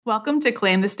Welcome to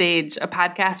Claim the Stage, a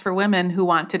podcast for women who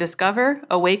want to discover,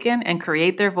 awaken, and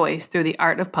create their voice through the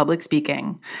art of public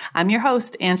speaking. I'm your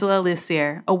host, Angela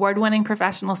Lucier, award-winning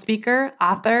professional speaker,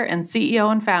 author, and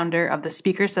CEO and founder of the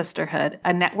Speaker Sisterhood,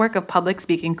 a network of public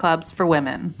speaking clubs for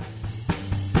women.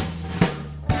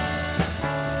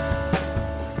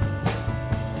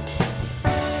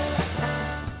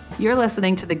 You're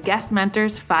listening to the Guest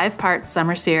Mentors 5-part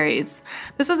summer series.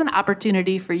 This is an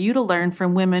opportunity for you to learn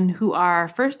from women who are,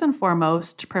 first and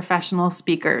foremost, professional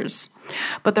speakers.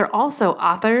 But they're also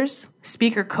authors,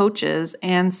 speaker coaches,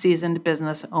 and seasoned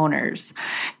business owners.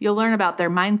 You'll learn about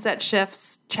their mindset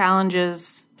shifts,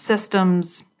 challenges,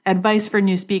 systems, advice for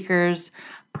new speakers,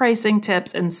 pricing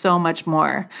tips, and so much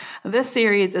more. This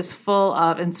series is full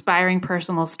of inspiring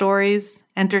personal stories,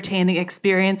 entertaining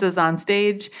experiences on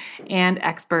stage, and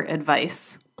expert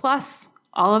advice. Plus,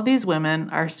 all of these women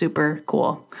are super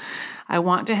cool. I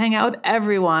want to hang out with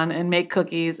everyone and make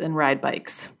cookies and ride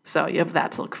bikes. So you have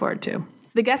that to look forward to.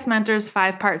 The Guest Mentors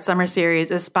 5-part summer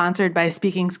series is sponsored by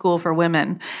Speaking School for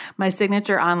Women, my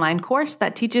signature online course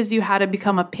that teaches you how to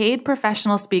become a paid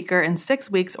professional speaker in 6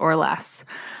 weeks or less.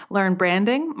 Learn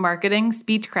branding, marketing,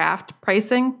 speechcraft,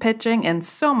 pricing, pitching, and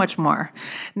so much more.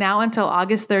 Now until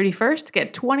August 31st,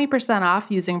 get 20%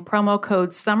 off using promo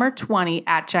code SUMMER20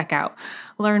 at checkout.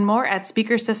 Learn more at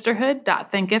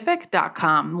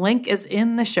speakersisterhood.thinkific.com. Link is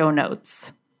in the show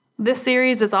notes. This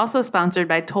series is also sponsored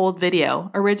by Told Video,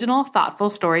 original,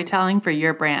 thoughtful storytelling for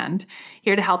your brand.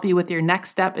 Here to help you with your next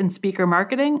step in speaker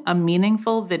marketing, a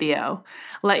meaningful video.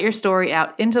 Let your story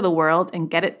out into the world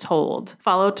and get it told.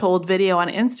 Follow Told Video on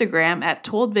Instagram at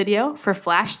Told Video for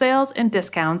flash sales and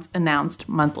discounts announced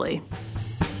monthly.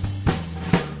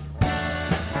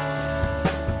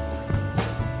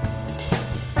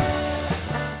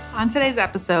 On today's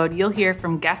episode, you'll hear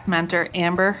from guest mentor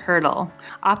Amber Hurdle.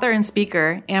 Author and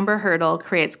speaker, Amber Hurdle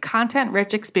creates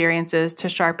content-rich experiences to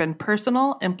sharpen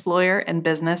personal, employer, and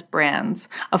business brands.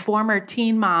 A former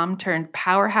teen mom turned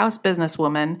powerhouse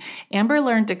businesswoman, Amber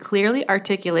learned to clearly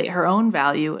articulate her own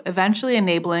value, eventually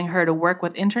enabling her to work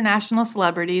with international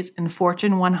celebrities and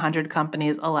Fortune 100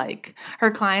 companies alike. Her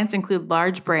clients include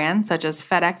large brands such as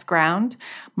FedEx Ground,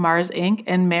 Mars Inc.,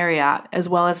 and Marriott, as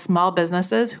well as small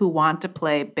businesses who want to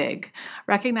play big.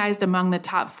 Recognized among the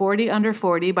top 40 under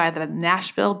 40 by the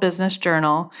Nashville Business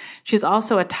Journal, she's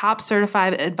also a top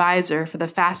certified advisor for the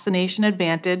Fascination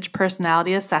Advantage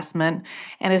Personality Assessment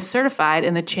and is certified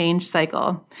in the Change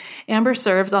Cycle. Amber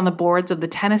serves on the boards of the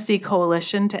Tennessee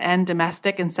Coalition to End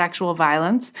Domestic and Sexual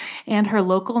Violence and her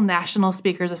local National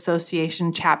Speakers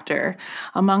Association chapter,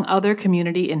 among other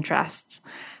community interests.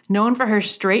 Known for her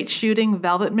straight-shooting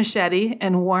velvet machete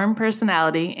and warm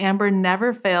personality, Amber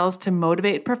never fails to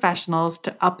motivate professionals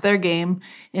to up their game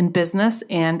in business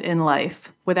and in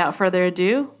life. Without further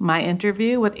ado, my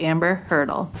interview with Amber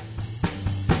Hurdle.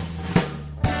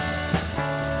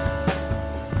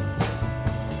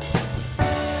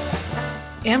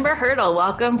 Amber Hurdle,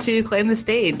 welcome to Claim the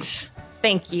Stage.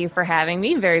 Thank you for having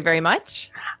me very, very much.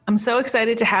 I'm so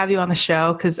excited to have you on the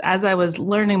show because as I was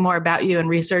learning more about you and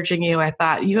researching you, I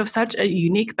thought you have such a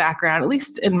unique background, at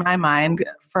least in my mind,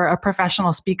 for a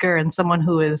professional speaker and someone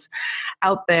who is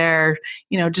out there,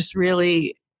 just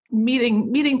really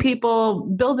meeting people,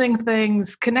 building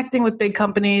things, connecting with big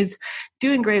companies,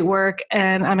 doing great work.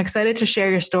 And I'm excited to share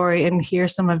your story and hear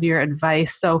some of your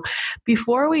advice. So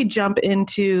before we jump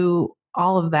into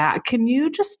all of that, can you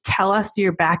just tell us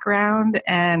your background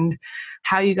and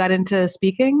how you got into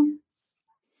speaking?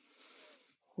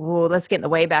 Ooh, let's get in the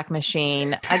Wayback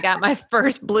Machine. I got my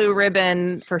first blue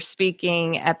ribbon for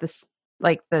speaking at the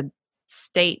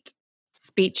state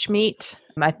speech meet,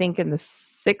 I think in the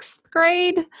 6th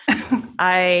grade.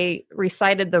 I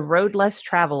recited The Road Less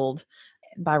Traveled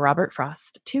by Robert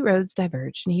Frost. 2 roads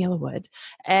diverged in a yellow wood.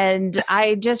 And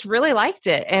I just really liked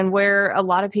it. And where a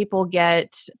lot of people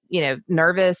get,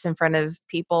 nervous in front of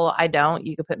people, I don't.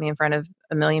 You could put me in front of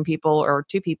 1 million people or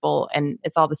 2 people and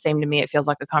it's all the same to me. It feels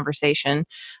like a conversation.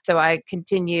 So I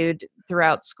continued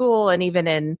throughout school, and even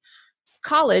in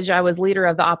college, I was leader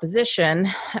of the opposition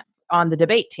on the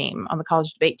debate team, on the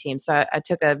college debate team. So I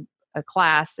took a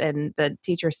class, and the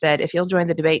teacher said, if you'll join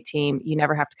the debate team, you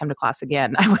never have to come to class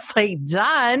again. I was like,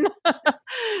 done.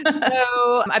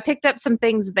 So I picked up some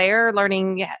things there,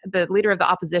 learning the leader of the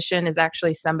opposition is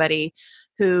actually somebody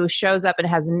who shows up and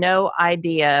has no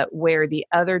idea where the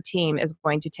other team is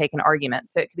going to take an argument.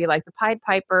 So it could be like the Pied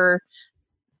Piper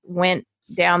went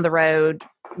down the road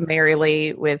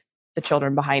merrily with the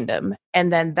children behind him.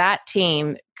 And then that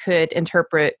team could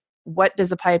interpret, what does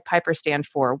the Pied Piper stand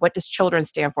for? What does children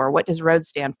stand for? What does road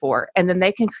stand for? And then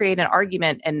they can create an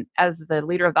argument. And as the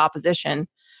leader of the opposition,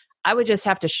 I would just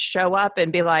have to show up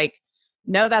and be like,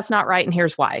 no, that's not right. And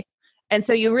here's why. And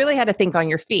so you really had to think on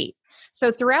your feet.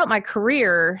 So throughout my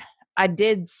career, I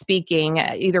did speaking,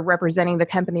 either representing the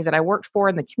company that I worked for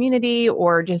in the community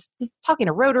or just talking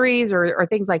to Rotaries or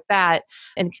things like that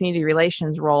in community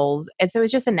relations roles. And so it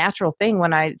was just a natural thing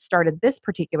when I started this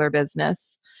particular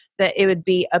business that it would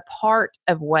be a part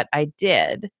of what I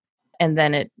did. And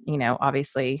then it,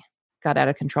 obviously got out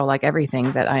of control like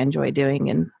everything that I enjoy doing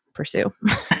and pursue.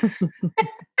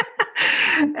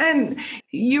 And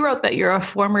you wrote that you're a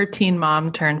former teen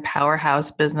mom turned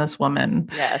powerhouse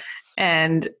businesswoman. Yes.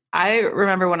 And I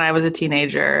remember when I was a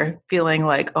teenager feeling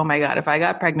like, oh my God, if I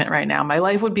got pregnant right now, my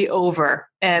life would be over.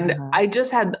 And I just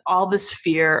had all this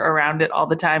fear around it all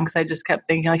the time because I just kept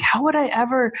thinking like, how would I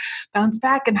ever bounce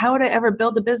back? And how would I ever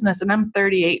build a business? And I'm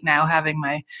 38 now,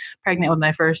 pregnant with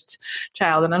my first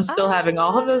child. And I'm still having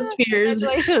all of those fears.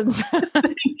 Congratulations.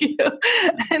 Thank you.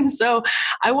 And so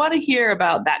I want to hear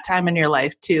about that time in your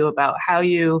life too, about how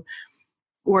you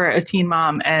were a teen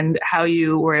mom and how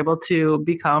you were able to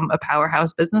become a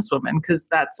powerhouse businesswoman, because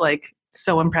that's like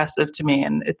so impressive to me.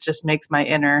 And it just makes my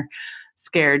inner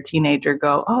scared teenager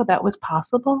go, oh, that was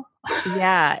possible.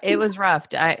 Yeah, it was rough.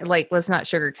 Let's not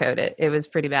sugarcoat it. It was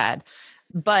pretty bad.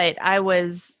 But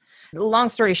long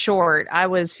story short, I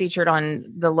was featured on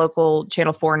the local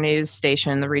Channel 4 news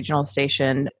station, the regional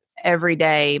station, every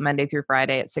day, Monday through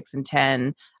Friday at 6 and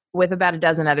 10, with about a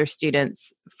dozen other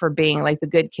students for being like the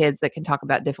good kids that can talk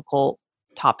about difficult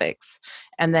topics.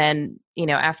 And then,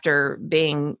 after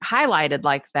being highlighted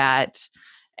like that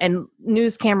and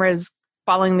news cameras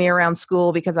following me around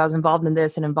school because I was involved in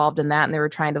this and involved in that, and they were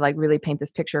trying to like really paint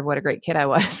this picture of what a great kid I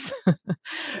was. A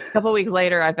couple of weeks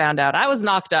later, I found out I was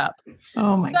knocked up.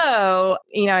 Oh my! So,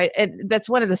 that's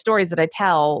one of the stories that I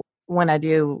tell when I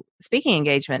do speaking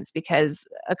engagements, because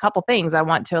a couple things. I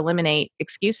want to eliminate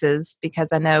excuses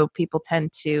because I know people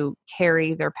tend to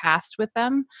carry their past with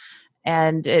them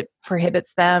and it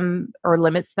prohibits them or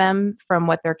limits them from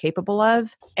what they're capable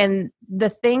of. And the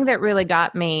thing that really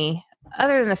got me,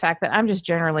 other than the fact that I'm just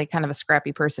generally kind of a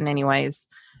scrappy person anyways,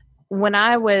 when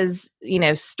I was,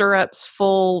 stirrups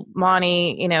full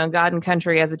Monty, God and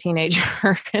country as a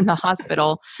teenager in the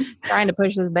hospital trying to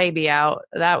push this baby out,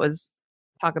 that was,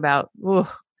 talk about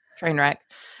train wreck.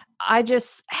 I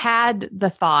just had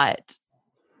the thought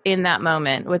in that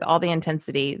moment with all the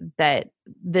intensity that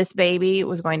this baby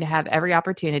was going to have every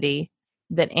opportunity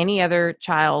that any other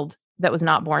child that was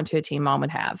not born to a teen mom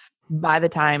would have by the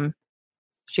time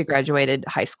she graduated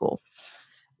high school.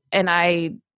 And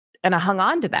I hung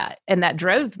on to that, and that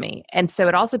drove me. And so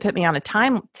it also put me on a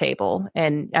timetable.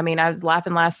 And I mean, I was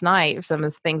laughing last night, some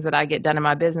of the things that I get done in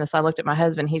my business. I looked at my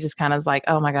husband, he just kind of was like,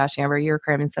 oh my gosh, Amber, you're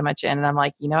cramming so much in. And I'm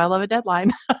like, I love a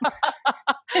deadline.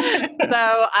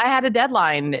 So I had a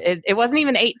deadline. It wasn't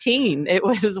even 18. It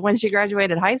was when she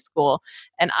graduated high school,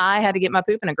 and I had to get my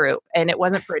poop in a group, and it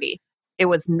wasn't pretty. It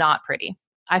was not pretty.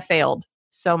 I failed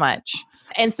so much.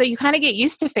 And so you kind of get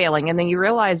used to failing, and then you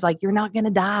realize like, you're not going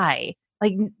to die.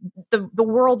 Like the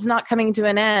world's not coming to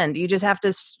an end. You just have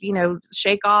to,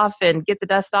 shake off and get the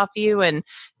dust off you, and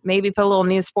maybe put a little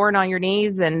Neosporin on your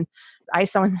knees and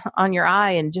ice on your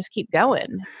eye and just keep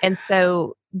going. And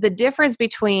so the difference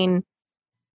between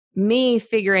me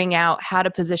figuring out how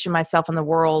to position myself in the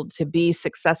world to be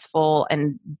successful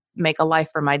and make a life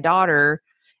for my daughter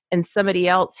and somebody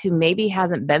else who maybe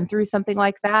hasn't been through something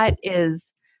like that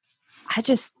is I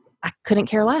couldn't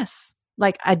care less.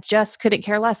 Like, I just couldn't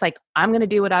care less. Like, I'm going to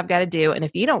do what I've got to do. And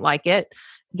if you don't like it,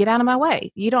 get out of my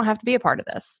way. You don't have to be a part of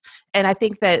this. And I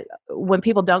think that when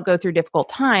people don't go through difficult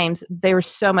times, there's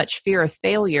so much fear of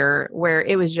failure where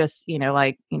it was just,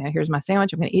 here's my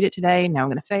sandwich. I'm going to eat it today. Now I'm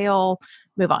going to fail.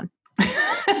 Move on.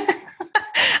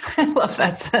 I love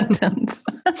that sentence.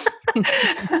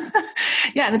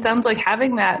 Yeah. And it sounds like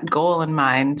having that goal in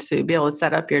mind to be able to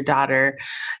set up your daughter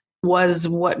was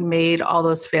what made all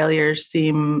those failures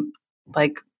seem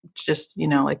like just,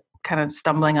 like kind of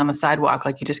stumbling on the sidewalk.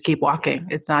 Like you just keep walking.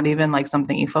 It's not even like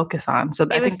something you focus on. So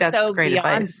I think that's so great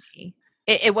advice.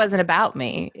 It wasn't about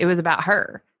me. It was about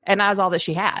her. And I was all that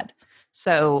she had.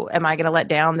 So am I going to let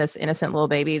down this innocent little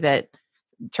baby that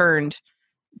turned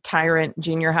tyrant,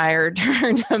 junior hire,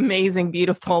 turned amazing,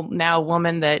 beautiful now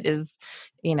woman that is,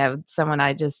 someone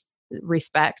I just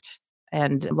respect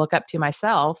and look up to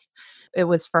myself? It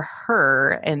was for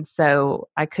her. And so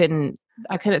I couldn't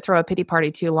throw a pity party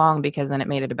too long, because then it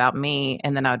made it about me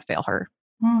and then I would fail her.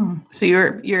 So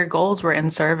your goals were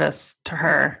in service to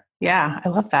her. Yeah, I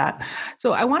love that.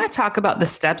 So I want to talk about the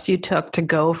steps you took to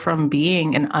go from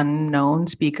being an unknown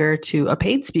speaker to a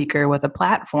paid speaker with a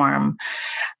platform.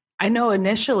 I know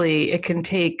initially it can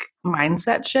take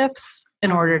mindset shifts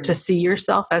in order to see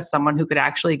yourself as someone who could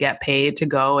actually get paid to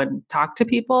go and talk to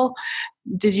people.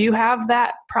 Did you have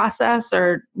that process,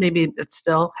 or maybe it's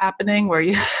still happening where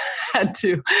you had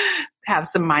to have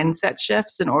some mindset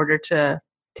shifts in order to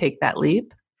take that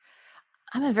leap?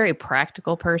 I'm a very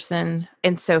practical person.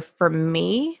 And so for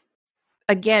me,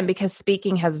 again, because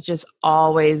speaking has just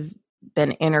always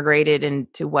been integrated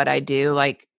into what I do,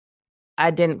 like I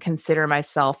didn't consider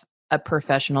myself a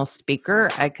professional speaker.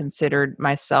 I considered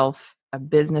myself a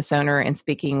business owner, and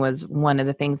speaking was one of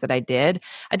the things that I did.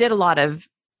 I did a lot of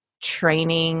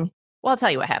training. Well, I'll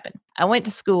tell you what happened. I went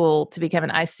to school to become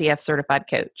an ICF certified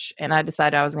coach, and I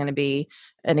decided I was going to be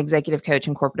an executive coach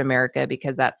in corporate America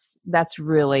because that's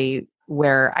really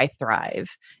where I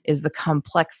thrive, is the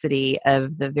complexity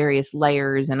of the various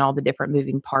layers and all the different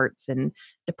moving parts and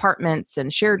departments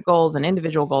and shared goals and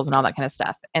individual goals and all that kind of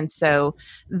stuff. And so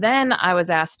then I was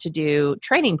asked to do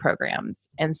training programs.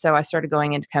 And so I started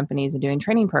going into companies and doing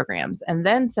training programs. And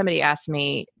then somebody asked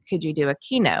me, could you do a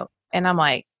keynote? And I'm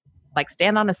like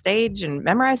stand on a stage and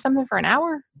memorize something for an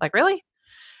hour? Like, really?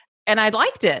 And I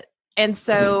liked it. And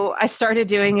so I started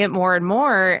doing it more and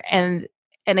more.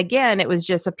 And again, it was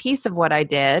just a piece of what I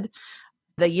did.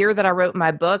 The year that I wrote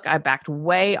my book, I backed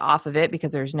way off of it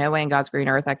because there's no way in God's green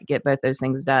earth I could get both those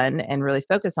things done and really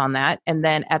focus on that. And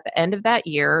then at the end of that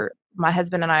year, my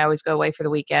husband and I always go away for the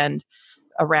weekend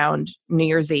around New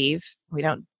Year's Eve. We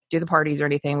don't do the parties or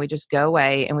anything. We just go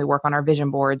away and we work on our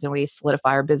vision boards and we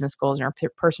solidify our business goals and our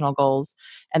personal goals.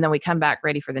 And then we come back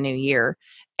ready for the new year.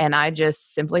 And I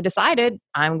just simply decided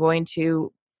I'm going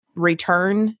to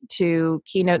return to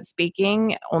keynote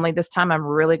speaking. Only this time I'm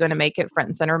really going to make it front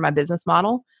and center of my business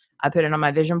model. I put it on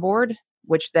my vision board,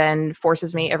 which then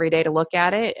forces me every day to look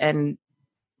at it and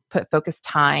put focused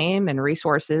time and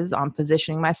resources on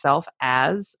positioning myself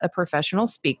as a professional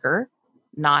speaker,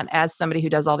 not as somebody who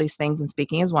does all these things, and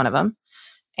speaking is one of them,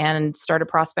 and started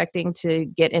prospecting to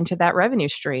get into that revenue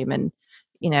stream. And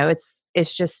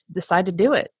it's just decide to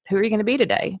do it. Who are you going to be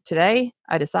today? Today,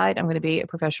 I decide I'm going to be a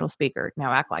professional speaker.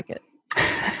 Now act like it.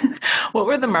 What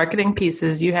were the marketing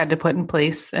pieces you had to put in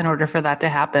place in order for that to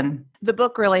happen? The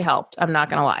book really helped. I'm not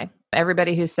going to lie.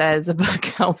 Everybody who says a book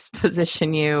helps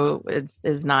position you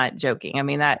is not joking. I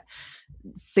mean, that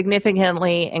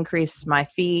significantly increased my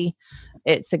fee.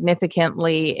 It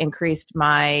significantly increased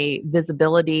my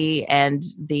visibility and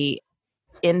the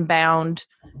inbound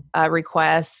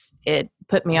requests. It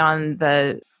put me on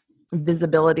the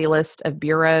visibility list of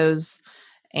bureaus.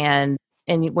 And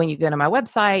when you go to my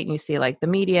website and you see like the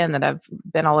media and that I've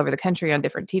been all over the country on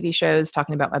different TV shows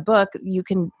talking about my book, you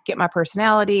can get my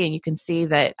personality and you can see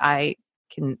that I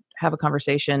can have a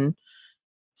conversation.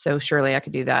 So surely I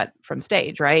could do that from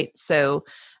stage, right? So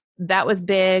that was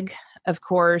big. Of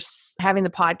course, having the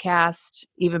podcast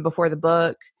even before the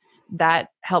book, that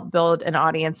helped build an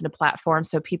audience and a platform.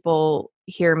 So people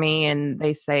hear me and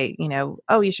they say,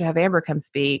 oh, you should have Amber come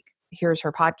speak. Here's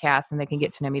her podcast, and they can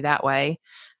get to know me that way.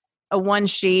 A one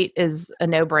sheet is a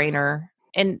no-brainer.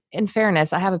 And in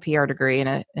fairness, I have a PR degree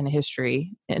and a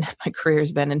history, and my career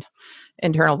has been in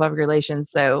internal public relations.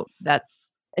 So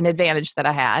that's an advantage that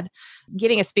I had.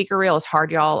 Getting a speaker reel is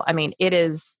hard, y'all. I mean, it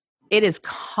is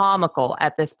comical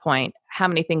at this point how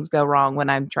many things go wrong when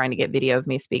I'm trying to get video of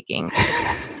me speaking.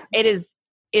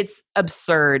 It's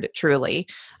absurd, truly.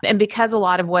 And because a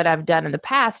lot of what I've done in the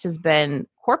past has been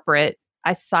corporate,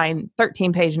 I signed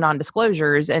 13-page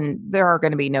non-disclosures, and there are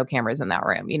going to be no cameras in that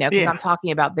room, because I'm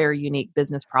talking about their unique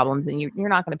business problems, and you're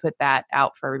not going to put that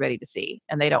out for everybody to see,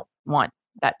 and they don't want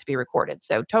that to be recorded.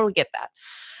 So totally get that.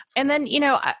 And then,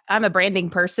 I'm a branding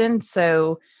person.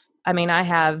 So, I mean, I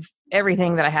have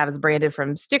everything that I have is branded,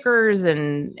 from stickers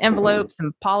and envelopes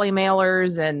and poly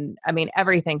mailers and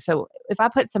everything. So if I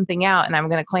put something out and I'm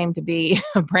going to claim to be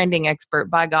a branding expert,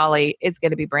 by golly, it's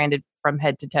going to be branded from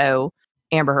head to toe,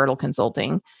 Amber Hurdle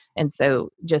Consulting. And so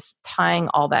just tying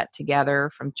all that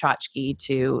together, from tchotchke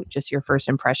to just your first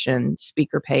impression,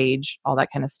 speaker page, all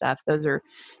that kind of stuff. Those are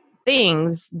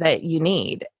things that you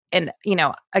need. And,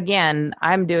 again,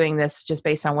 I'm doing this just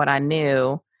based on what I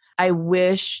knew. I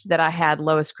wish that I had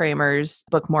Lois Kramer's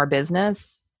Book More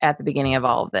Business at the beginning of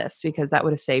all of this, because that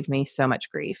would have saved me so much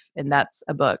grief. And that's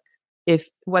a book.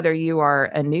 Whether you are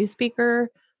a new speaker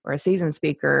or a seasoned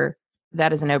speaker,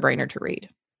 that is a no-brainer to read.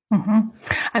 Mm-hmm.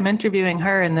 I'm interviewing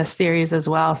her in this series as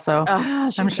well. So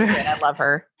I'm sure. Good. I love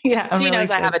her. Yeah. She really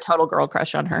knows I have a total girl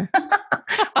crush on her.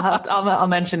 I'll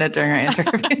mention it during our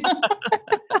interview.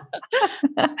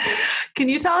 Can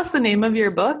you tell us the name of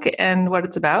your book and what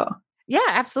it's about? Yeah,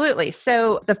 absolutely.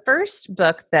 So the first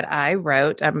book that I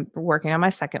wrote, I'm working on my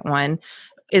second one.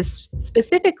 is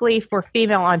specifically for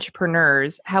female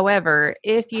entrepreneurs. However,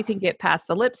 if you can get past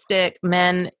the lipstick,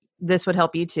 men, this would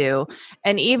help you too.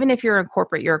 And even if you're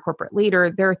you're a corporate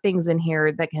leader, there are things in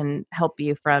here that can help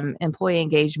you from employee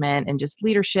engagement and just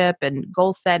leadership and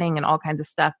goal setting and all kinds of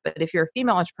stuff. But if you're a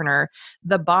female entrepreneur,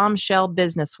 The Bombshell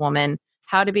Businesswoman,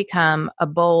 How to Become a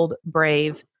Bold,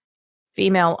 Brave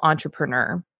Female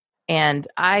Entrepreneur. And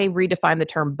I redefine the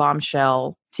term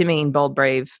bombshell to mean bold,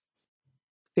 brave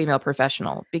female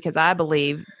professional, because I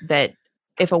believe that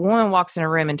if a woman walks in a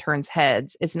room and turns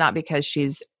heads, it's not because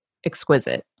she's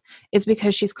exquisite. It's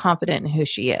because she's confident in who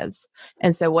she is.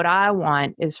 And so what I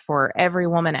want is for every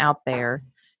woman out there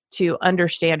to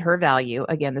understand her value.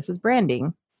 Again, this is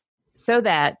branding, so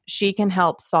that she can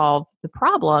help solve the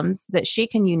problems that she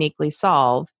can uniquely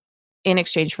solve in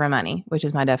exchange for money, which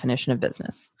is my definition of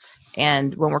business.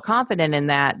 And when we're confident in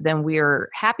that, then we're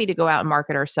happy to go out and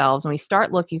market ourselves, and we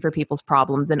start looking for people's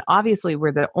problems. And obviously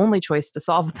we're the only choice to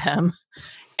solve them.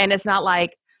 And it's not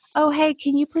like, oh, hey,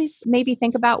 can you please maybe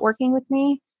think about working with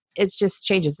me? It just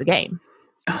changes the game.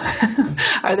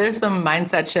 Are there some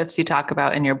mindset shifts you talk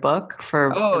about in your book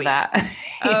for that?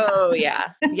 Oh, yeah.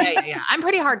 Yeah. I'm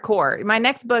pretty hardcore. My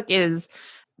next book is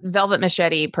Velvet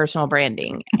Machete Personal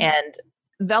Branding. And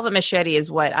Velvet Machete is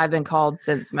what I've been called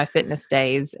since my fitness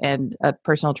days. And a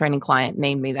personal training client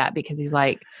named me that because he's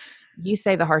like, you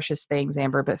say the harshest things,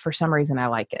 Amber, but for some reason I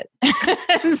like it.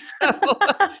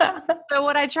 So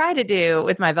what I try to do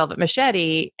with my Velvet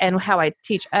Machete and how I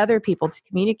teach other people to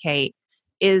communicate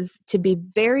is to be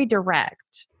very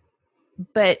direct,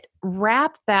 but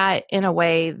wrap that in a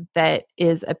way that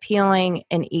is appealing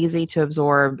and easy to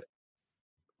absorb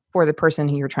for the person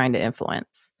who you're trying to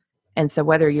influence. And so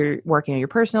whether you're working on your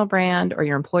personal brand or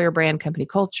your employer brand, company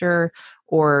culture,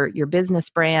 or your business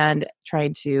brand,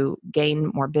 trying to gain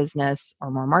more business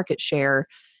or more market share,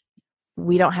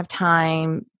 we don't have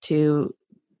time to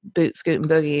boot, scoot, and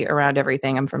boogie around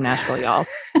everything. I'm from Nashville, y'all.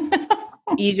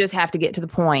 You just have to get to the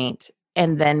point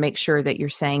and then make sure that you're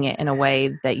saying it in a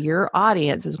way that your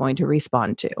audience is going to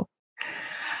respond to.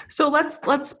 So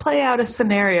let's play out a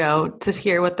scenario to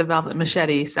hear what the Velvet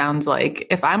Machete sounds like.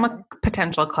 If I'm a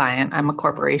potential client, I'm a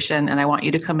corporation, and I want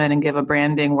you to come in and give a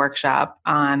branding workshop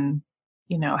on,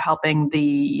 helping the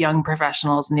young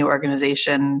professionals in the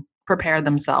organization prepare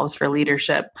themselves for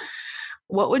leadership.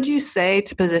 What would you say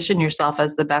to position yourself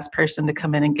as the best person to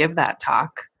come in and give that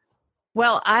talk?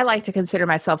 Well, I like to consider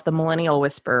myself the millennial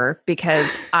whisperer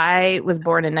because I was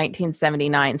born in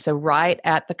 1979. So right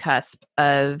at the cusp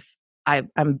of,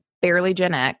 I'm barely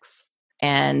Gen X.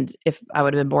 And if I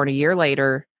would have been born a year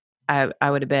later, I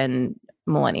would have been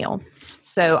millennial.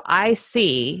 So I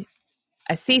see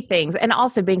things, and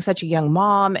also being such a young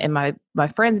mom and my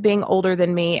friends being older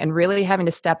than me and really having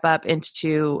to step up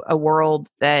into a world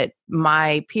that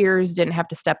my peers didn't have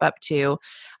to step up to.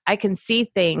 I can see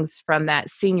things from that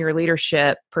senior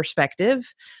leadership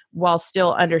perspective while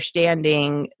still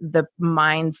understanding the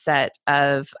mindset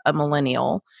of a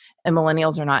millennial. And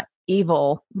millennials are not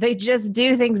evil. They just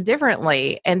do things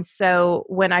differently. And so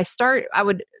when I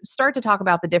would start to talk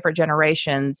about the different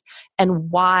generations and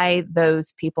why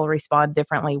those people respond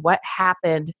differently, what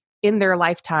happened in their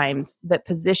lifetimes that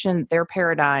positioned their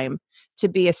paradigm to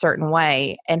be a certain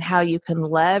way, and how you can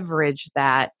leverage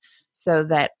that so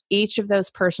that each of those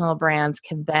personal brands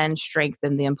can then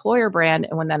strengthen the employer brand.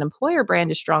 And when that employer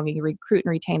brand is strong and you recruit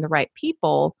and retain the right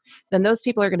people, then those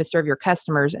people are going to serve your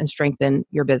customers and strengthen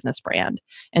your business brand.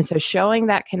 And so showing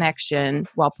that connection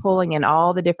while pulling in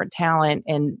all the different talent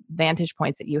and vantage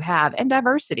points that you have, and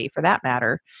diversity for that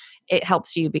matter, it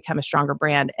helps you become a stronger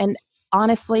brand. And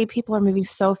honestly, people are moving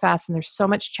so fast and there's so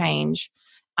much change.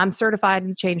 I'm certified in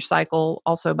the change cycle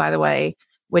also, by the way,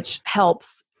 which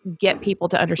helps get people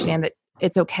to understand that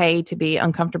it's okay to be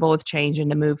uncomfortable with change and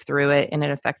to move through it in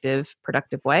an effective,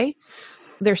 productive way.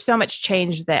 There's so much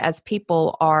change that as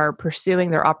people are pursuing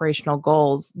their operational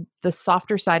goals, the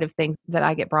softer side of things that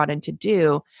I get brought in to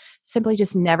do simply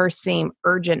just never seem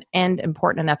urgent and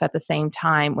important enough at the same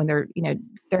time when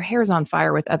their hair's on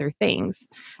fire with other things.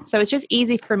 So it's just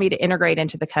easy for me to integrate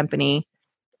into the company,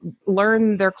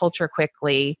 learn their culture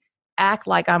quickly, act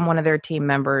like I'm one of their team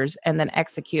members, and then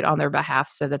execute on their behalf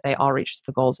so that they all reach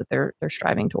the goals that they're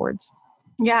striving towards.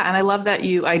 Yeah. And I love that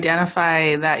you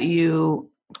identify that you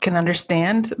can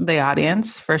understand the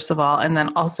audience, first of all, and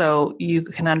then also you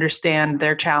can understand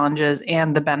their challenges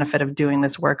and the benefit of doing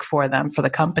this work for them, for the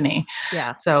company.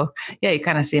 Yeah. So yeah, you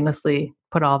kind of seamlessly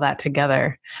put all that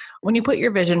together. When you put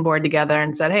your vision board together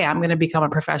and said, hey, I'm going to become a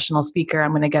professional speaker,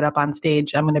 I'm going to get up on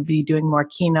stage, I'm going to be doing more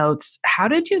keynotes, how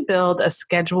did you build a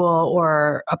schedule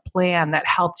or a plan that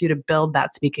helped you to build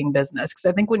that speaking business? Because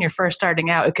I think when you're first starting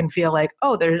out, it can feel like,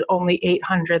 oh, there's only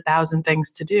 800,000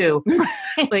 things to do.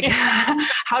 Like,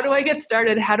 how do I get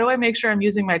started? How do I make sure I'm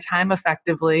using my time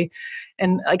effectively?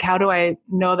 And like, how do I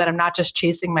know that I'm not just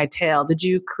chasing my tail?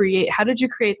 How did you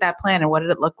create that plan and what did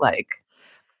it look like?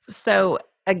 So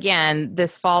again,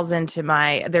 this falls into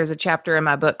there's a chapter in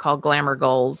my book called Glamour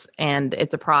Goals, and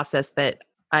it's a process that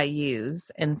I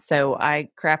use. And so I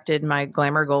crafted my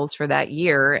glamour goals for that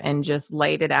year and just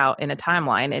laid it out in a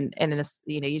timeline and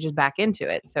you just back into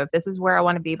it. So if this is where I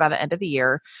want to be by the end of the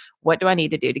year, what do I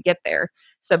need to do to get there?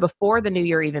 So before the new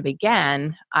year even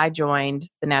began, I joined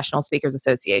the National Speakers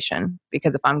Association,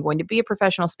 because if I'm going to be a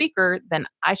professional speaker, then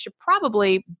I should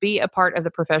probably be a part of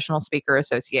the Professional Speaker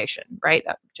Association, right?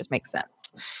 That just makes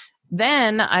sense.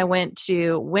 Then I went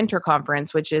to Winter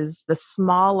Conference, which is the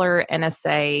smaller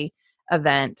NSA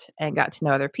event, and got to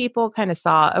know other people, kind of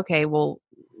saw, okay, well,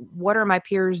 what are my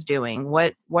peers doing?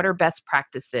 What are best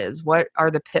practices? What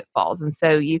are the pitfalls? And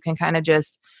so you can kind of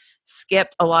just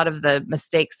skip a lot of the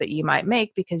mistakes that you might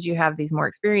make because you have these more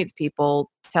experienced people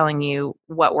telling you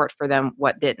what worked for them,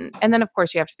 what didn't. And then of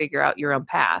course you have to figure out your own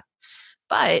path.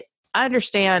 But I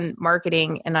understand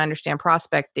marketing and I understand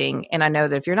prospecting. And I know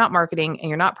that if you're not marketing and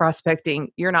you're not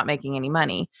prospecting, you're not making any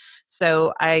money.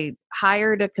 So I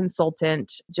hired a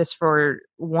consultant just for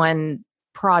one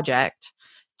project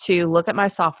to look at my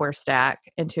software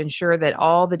stack and to ensure that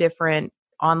all the different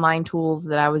online tools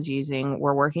that I was using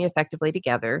were working effectively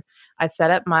together. I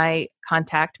set up my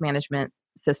contact management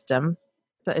system.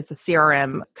 So it's a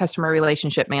CRM, customer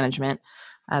relationship management,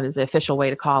 is the official way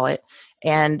to call it.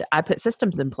 And I put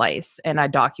systems in place and I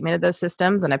documented those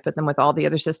systems and I put them with all the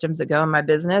other systems that go in my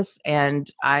business. And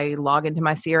I log into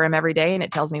my CRM every day and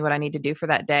it tells me what I need to do for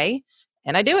that day.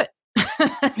 And I do it.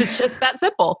 It's just that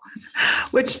simple.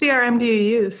 Which CRM do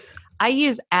you use? I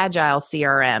use Agile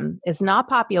CRM. It's not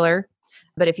popular,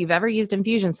 but if you've ever used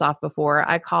Infusionsoft before,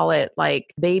 I call it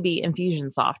like baby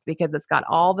Infusionsoft because it's got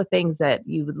all the things that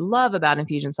you would love about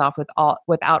Infusionsoft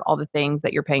without all the things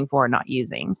that you're paying for and not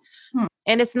using.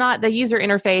 And it's not, the user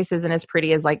interface isn't as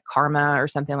pretty as like Karma or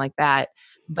something like that,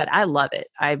 but I love it.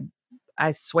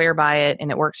 I swear by it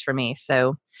and it works for me.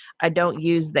 So I don't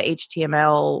use the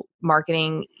HTML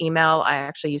marketing email. I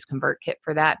actually use ConvertKit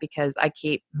for that because I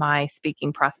keep my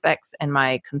speaking prospects and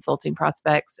my consulting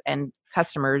prospects and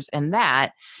customers in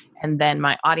that. And then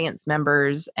my audience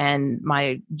members and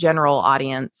my general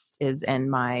audience is in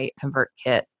my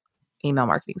ConvertKit email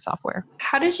marketing software.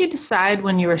 How did you decide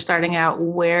when you were starting out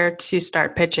where to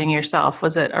start pitching yourself?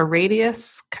 Was it a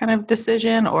radius kind of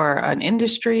decision or an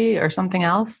industry or something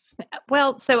else?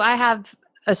 Well, so I have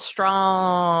a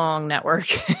strong network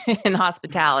in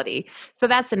hospitality. So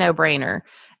that's a no-brainer.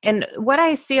 And what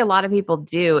I see a lot of people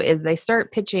do is they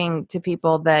start pitching to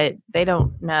people that they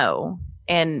don't know.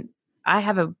 And I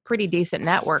have a pretty decent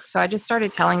network. So I just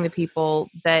started telling the people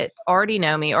that already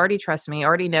know me, already trust me,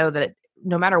 already know that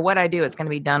no matter what I do, it's going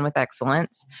to be done with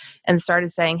excellence, and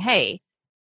started saying, hey,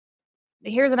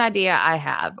 here's an idea I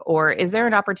have, or is there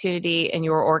an opportunity in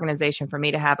your organization for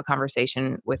me to have a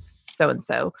conversation with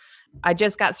so-and-so? I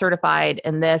just got certified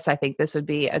in this. I think this would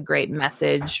be a great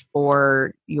message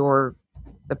for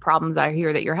the problems I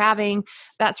hear that you're having,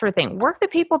 that sort of thing. Work the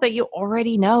people that you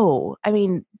already know. I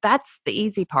mean, that's the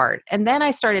easy part. And then I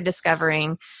started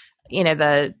discovering,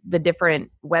 the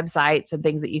different websites and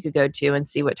things that you could go to and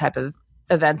see what type of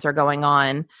events are going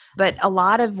on. But a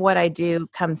lot of what I do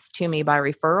comes to me by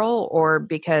referral or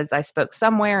because I spoke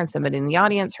somewhere and somebody in the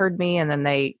audience heard me and then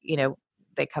they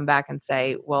come back and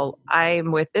say, well,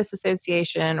 I'm with this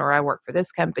association or I work for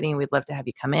this company. We'd love to have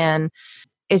you come in.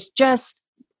 It's just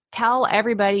tell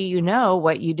everybody you know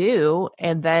what you do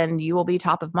and then you will be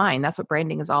top of mind. That's what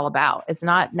branding is all about. It's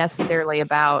not necessarily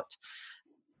about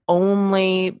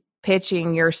only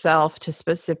pitching yourself to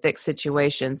specific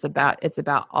situations. It's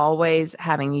about always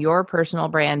having your personal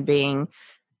brand being,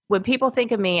 when people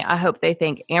think of me, I hope they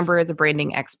think Amber is a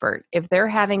branding expert. If they're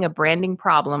having a branding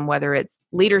problem, whether it's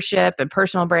leadership and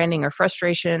personal branding or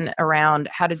frustration around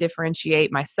how to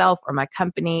differentiate myself or my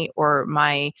company or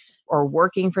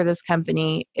working for this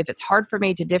company, if it's hard for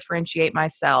me to differentiate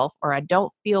myself or I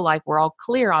don't feel like we're all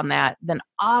clear on that, then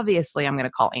obviously I'm going to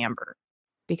call Amber.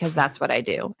 Because that's what I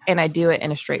do. And I do it in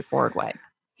a straightforward way.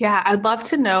 Yeah, I'd love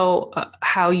to know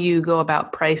how you go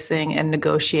about pricing and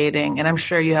negotiating. And I'm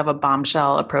sure you have a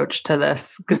bombshell approach to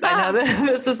this because I know that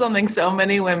this is something so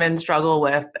many women struggle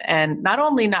with. And not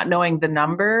only not knowing the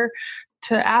number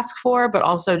to ask for, but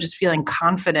also just feeling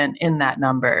confident in that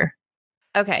number?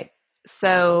 Okay.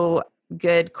 So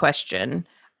good question.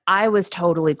 I was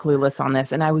totally clueless on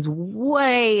this and I was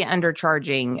way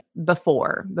undercharging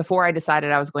before I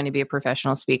decided I was going to be a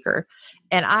professional speaker.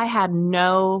 And I had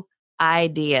no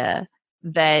idea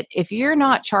that if you're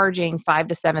not charging $5,000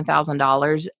 to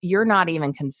 $7,000, you're not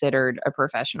even considered a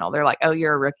professional. They're like, "Oh,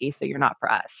 you're a rookie, so you're not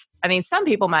for us." I mean, some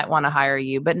people might want to hire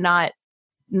you, but not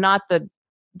the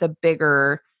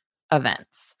bigger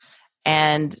events.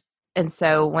 And and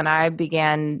so when I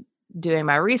began doing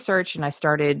my research and I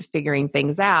started figuring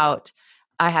things out,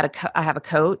 I have a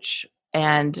coach,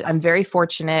 and I'm very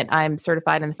fortunate. I'm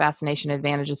certified in the Fascination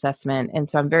Advantage Assessment, and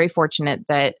so I'm very fortunate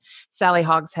that Sally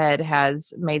Hogshead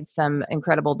has made some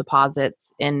incredible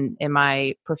deposits in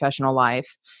my professional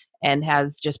life and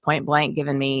has just point blank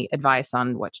given me advice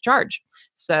on what to charge.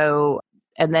 So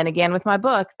and then again with my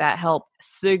book, that helped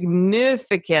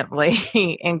significantly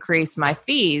increase my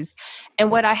fees.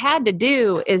 And what I had to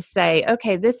do is say,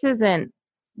 okay, this isn't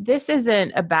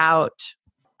about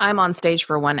I'm on stage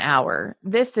for 1 hour.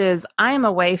 This is I'm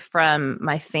away from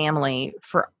my family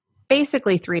for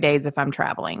basically 3 days if I'm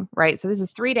traveling, right? So this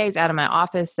is 3 days out of my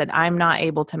office that I'm not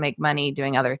able to make money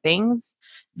doing other things.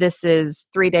 This is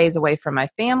 3 days away from my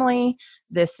family.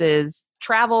 This is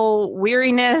travel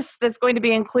weariness that's going to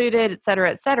be included, et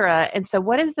cetera, et cetera. And so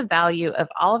what is the value of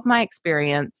all of my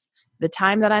experience, the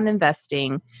time that I'm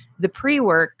investing, the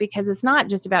pre-work, because it's not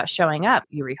just about showing up.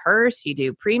 You rehearse, you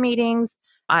do pre-meetings.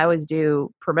 I always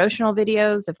do promotional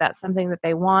videos if that's something that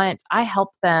they want. I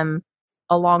help them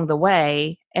along the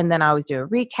way. And then I always do a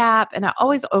recap and I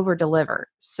always over deliver.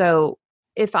 So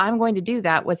if I'm going to do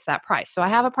that, what's that price? So I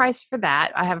have a price for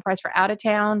that. I have a price for out of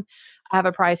town. I have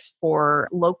a price for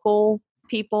local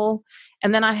people.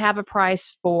 And then I have a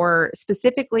price for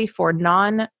specifically for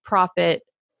nonprofit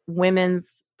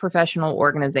women's professional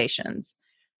organizations.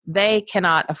 They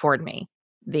cannot afford me.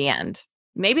 The end.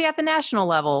 Maybe at the national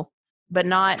level, but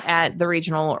not at the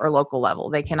regional or local level.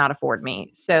 They cannot afford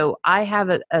me. So I have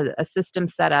a system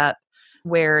set up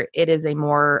where it is a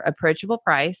more approachable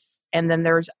price. And then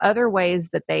there's other ways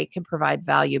that they can provide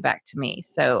value back to me.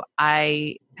 So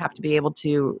I have to be able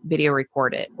to video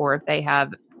record it, or if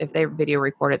they video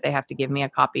record it, they have to give me a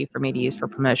copy for me to use for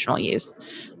promotional use,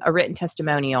 a written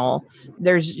testimonial.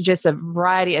 There's just a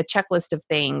checklist of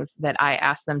things that I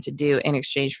ask them to do in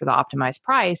exchange for the optimized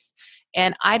price.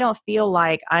 And I don't feel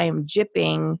like I am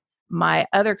gypping my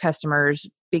other customers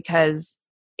because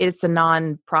it's a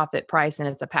non-profit price and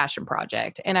it's a passion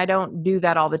project. And I don't do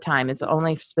that all the time. It's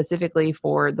only specifically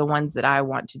for the ones that I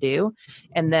want to do.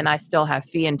 And then I still have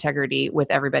fee integrity with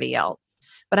everybody else.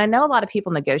 But I know a lot of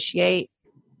people negotiate,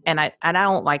 and I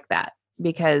don't like that,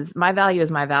 because my value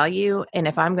is my value. And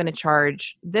if I'm going to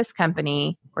charge this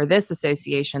company or this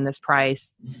association this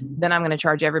price, then I'm going to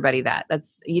charge everybody that.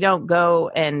 You don't go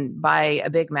and buy a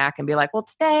Big Mac and be like, well,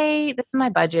 today, this is my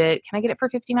budget. Can I get it for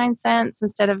 59 cents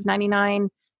instead of 99?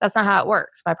 That's not how it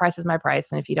works. My price is my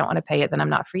price. And if you don't want to pay it, then I'm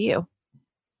not for you.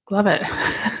 Love it.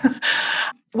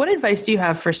 What advice do you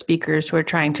have for speakers who are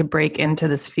trying to break into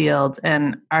this field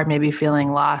and are maybe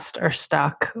feeling lost or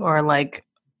stuck, or like,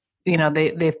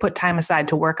 they've put time aside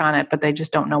to work on it, but they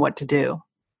just don't know what to do?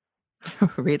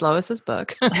 Read Lois's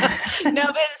book. No,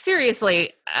 but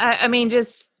seriously, I mean,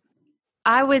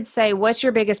 I would say, what's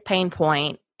your biggest pain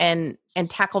point, and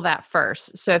tackle that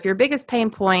first. So if your biggest pain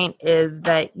point is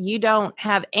that you don't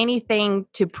have anything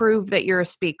to prove that you're a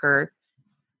speaker,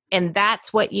 and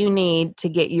that's what you need to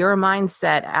get your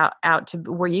mindset out to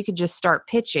where you could just start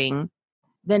pitching,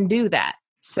 then do that.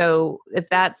 So if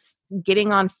that's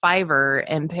getting on Fiverr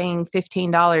and paying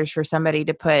 $15 for somebody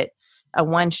to put a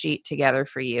one sheet together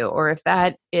for you, or if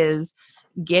that is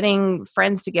getting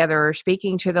friends together or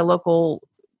speaking to the local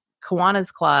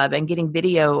Kiwanis Club and getting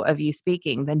video of you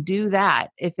speaking, then do that.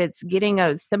 If it's getting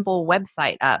a simple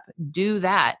website up, do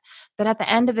that. But at the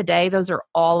end of the day, those are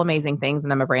all amazing things.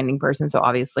 And I'm a branding person, so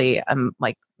obviously I'm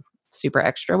like super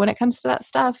extra when it comes to that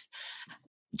stuff.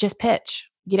 Just pitch.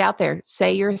 Get out there.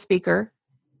 Say you're a speaker.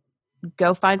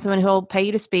 Go find someone who'll pay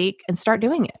you to speak and start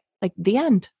doing it. Like, the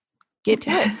end. Get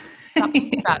to it. Stop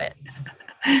thinking about it.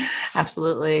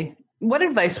 Absolutely. What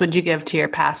advice would you give to your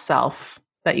past self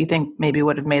that you think maybe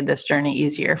would have made this journey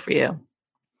easier for you?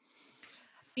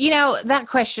 That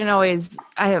question always,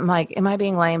 I'm like, am I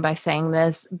being lame by saying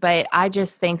this? But I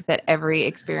just think that every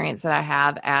experience that I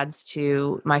have adds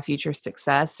to my future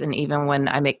success. And even when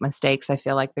I make mistakes, I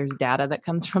feel like there's data that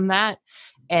comes from that.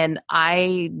 And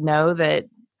I know that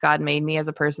God made me as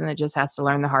a person that just has to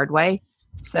learn the hard way.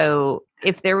 So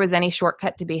if there was any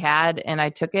shortcut to be had and I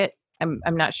took it, I'm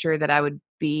not sure that I would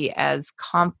be as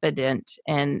confident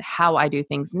in how I do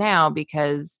things now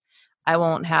because I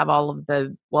won't have all of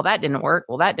the, well, that didn't work.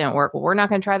 Well, that didn't work. Well, we're not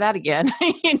going to try that again,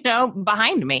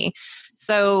 behind me.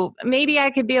 So maybe I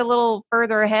could be a little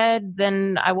further ahead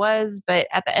than I was, but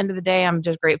at the end of the day, I'm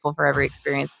just grateful for every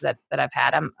experience that I've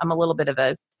had. I'm a little bit of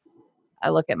I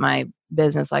look at my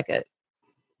business like a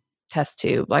test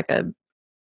tube, like a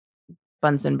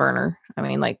Bunsen burner. I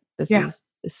mean, like this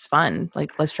is fun.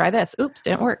 Like, let's try this. Oops,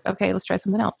 didn't work. Okay, let's try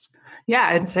something else.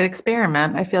 Yeah, it's an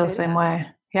experiment. I feel the same way.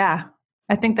 Yeah.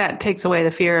 I think that takes away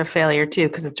the fear of failure too,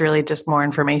 because it's really just more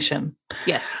information.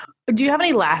 Yes. Do you have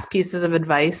any last pieces of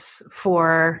advice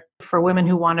for women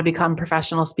who want to become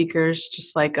professional speakers,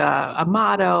 just like a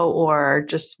motto or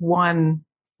just one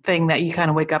thing that you kind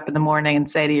of wake up in the morning and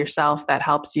say to yourself that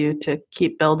helps you to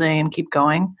keep building and keep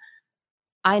going?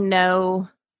 I know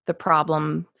the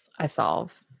problems I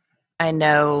solve. I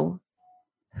know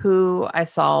who I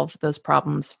solve those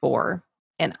problems for,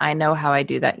 and I know how I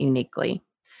do that uniquely.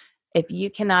 If you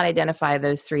cannot identify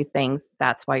those three things,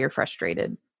 that's why you're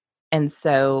frustrated. And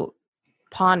so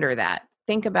ponder that.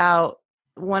 Think about,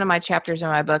 one of my chapters in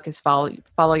my book is follow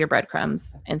your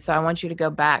breadcrumbs. And so I want you to go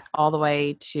back all the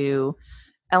way to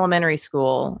elementary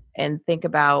school and think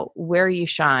about where you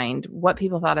shined, what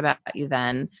people thought about you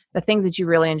then, the things that you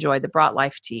really enjoyed that brought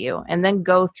life to you. And then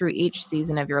go through each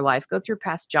season of your life, go through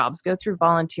past jobs, go through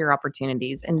volunteer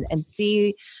opportunities, and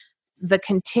see the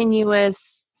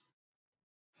continuous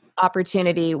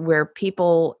opportunity where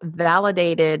people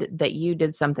validated that you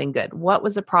did something good. What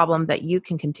was a problem that you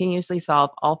can continuously solve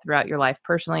all throughout your life,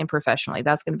 personally and professionally?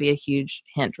 That's going to be a huge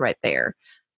hint right there.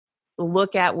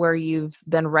 Look at where you've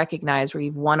been recognized, where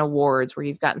you've won awards, where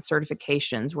you've gotten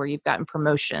certifications, where you've gotten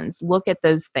promotions. Look at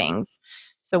those things.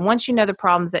 So once you know the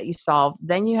problems that you solve,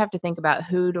 then you have to think about,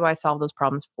 who do I solve those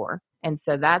problems for? And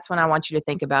so that's when I want you to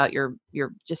think about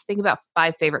just think about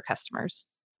 5 favorite customers.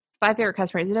 5 favorite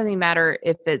customers. It doesn't even matter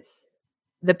if it's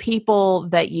the people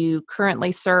that you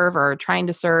currently serve or are trying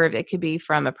to serve. It could be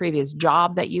from a previous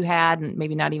job that you had and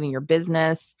maybe not even your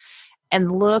business.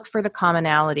 And look for the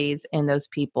commonalities in those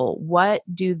people. What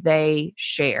do they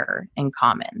share in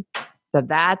common? So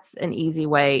that's an easy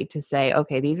way to say,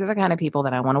 okay, these are the kind of people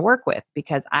that I want to work with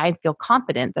because I feel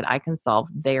confident that I can solve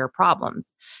their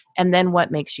problems. And then what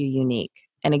makes you unique?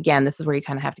 And again, this is where you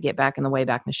kind of have to get back in the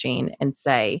Wayback Machine and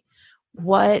say,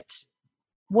 what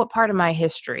part of my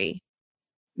history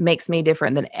makes me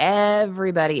different than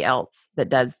everybody else that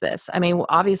does this? I mean,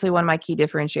 obviously one of my key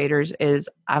differentiators is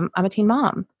I'm a teen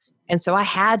mom. And so I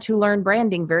had to learn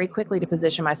branding very quickly to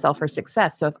position myself for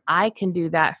success. So if I can do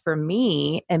that for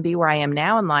me and be where I am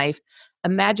now in life,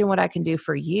 imagine what I can do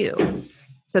for you.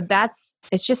 So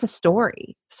it's just a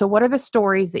story. So what are the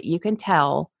stories that you can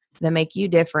tell that make you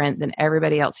different than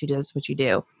everybody else who does what you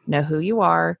do? Know who you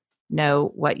are,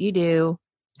 know what you do,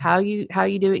 how you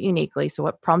do it uniquely. So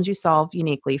what problems you solve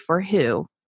uniquely for who?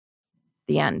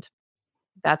 The end.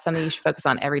 That's something you should focus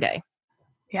on every day.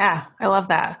 Yeah, I love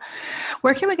that.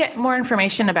 Where can we get more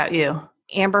information about you?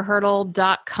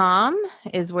 AmberHurdle.com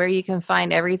is where you can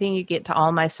find everything. You get to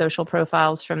all my social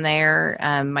profiles from there.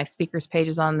 My speakers page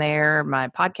is on there. My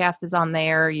podcast is on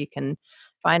there. You can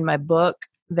find my book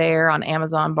there on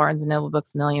Amazon, Barnes & Noble,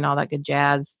 Books A Million, all that good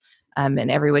jazz.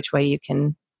 And every which way you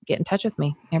can get in touch with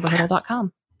me,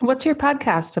 AmberHurdle.com. What's your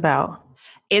podcast about?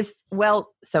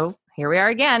 So here we are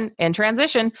again in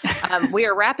transition. We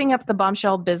are wrapping up the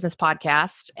Bombshell Business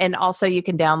podcast. And also you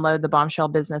can download the Bombshell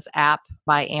Business app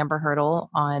by Amber Hurdle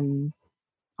on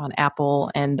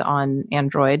Apple and on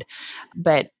Android.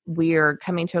 But we are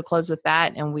coming to a close with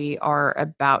that. And we are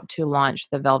about to launch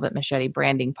the Velvet Machete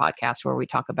Branding podcast, where we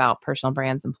talk about personal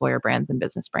brands, employer brands, and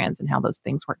business brands and how those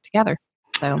things work together.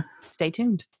 So stay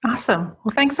tuned. Awesome.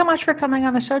 Well, thanks so much for coming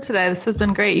on the show today. This has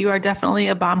been great. You are definitely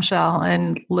a bombshell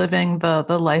and living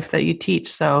the life that you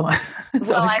teach. So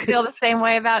I feel the same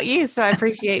way about you. So I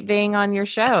appreciate being on your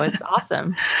show. It's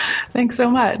awesome. Thanks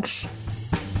so much.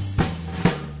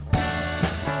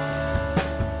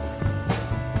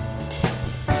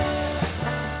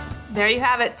 There you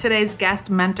have it, today's guest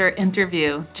mentor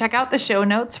interview. Check out the show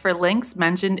notes for links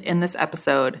mentioned in this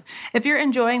episode. If you're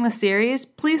enjoying the series,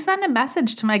 please send a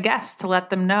message to my guests to let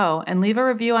them know and leave a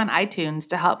review on iTunes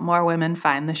to help more women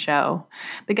find the show.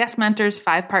 The Guest Mentors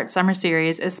 5-part summer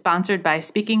series is sponsored by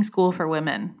Speaking School for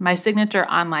Women, my signature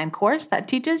online course that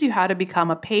teaches you how to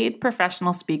become a paid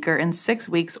professional speaker in 6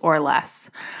 weeks or less.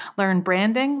 Learn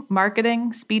branding,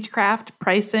 marketing, speechcraft,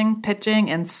 pricing, pitching,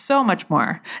 and so much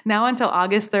more. Now until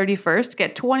August 31st, 1st,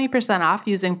 get 20% off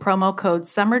using promo code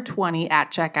SUMMER20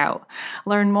 at checkout.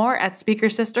 Learn more at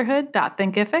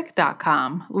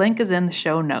speakersisterhood.thinkific.com. Link is in the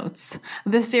show notes.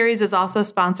 This series is also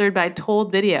sponsored by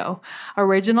Told Video,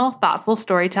 original, thoughtful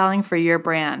storytelling for your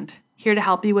brand. Here to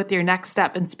help you with your next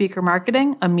step in speaker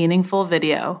marketing, a meaningful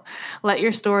video. Let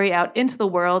your story out into the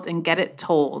world and get it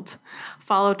told.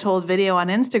 Follow Told Video on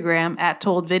Instagram at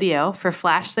Told Video for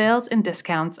flash sales and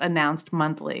discounts announced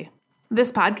monthly.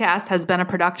 This podcast has been a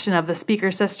production of the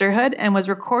Speaker Sisterhood and was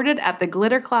recorded at the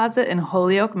Glitter Closet in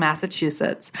Holyoke,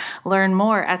 Massachusetts. Learn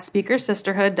more at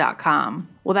speakersisterhood.com.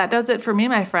 Well, that does it for me,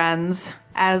 my friends.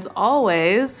 As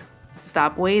always,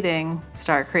 stop waiting,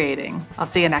 start creating. I'll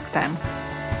see you next time.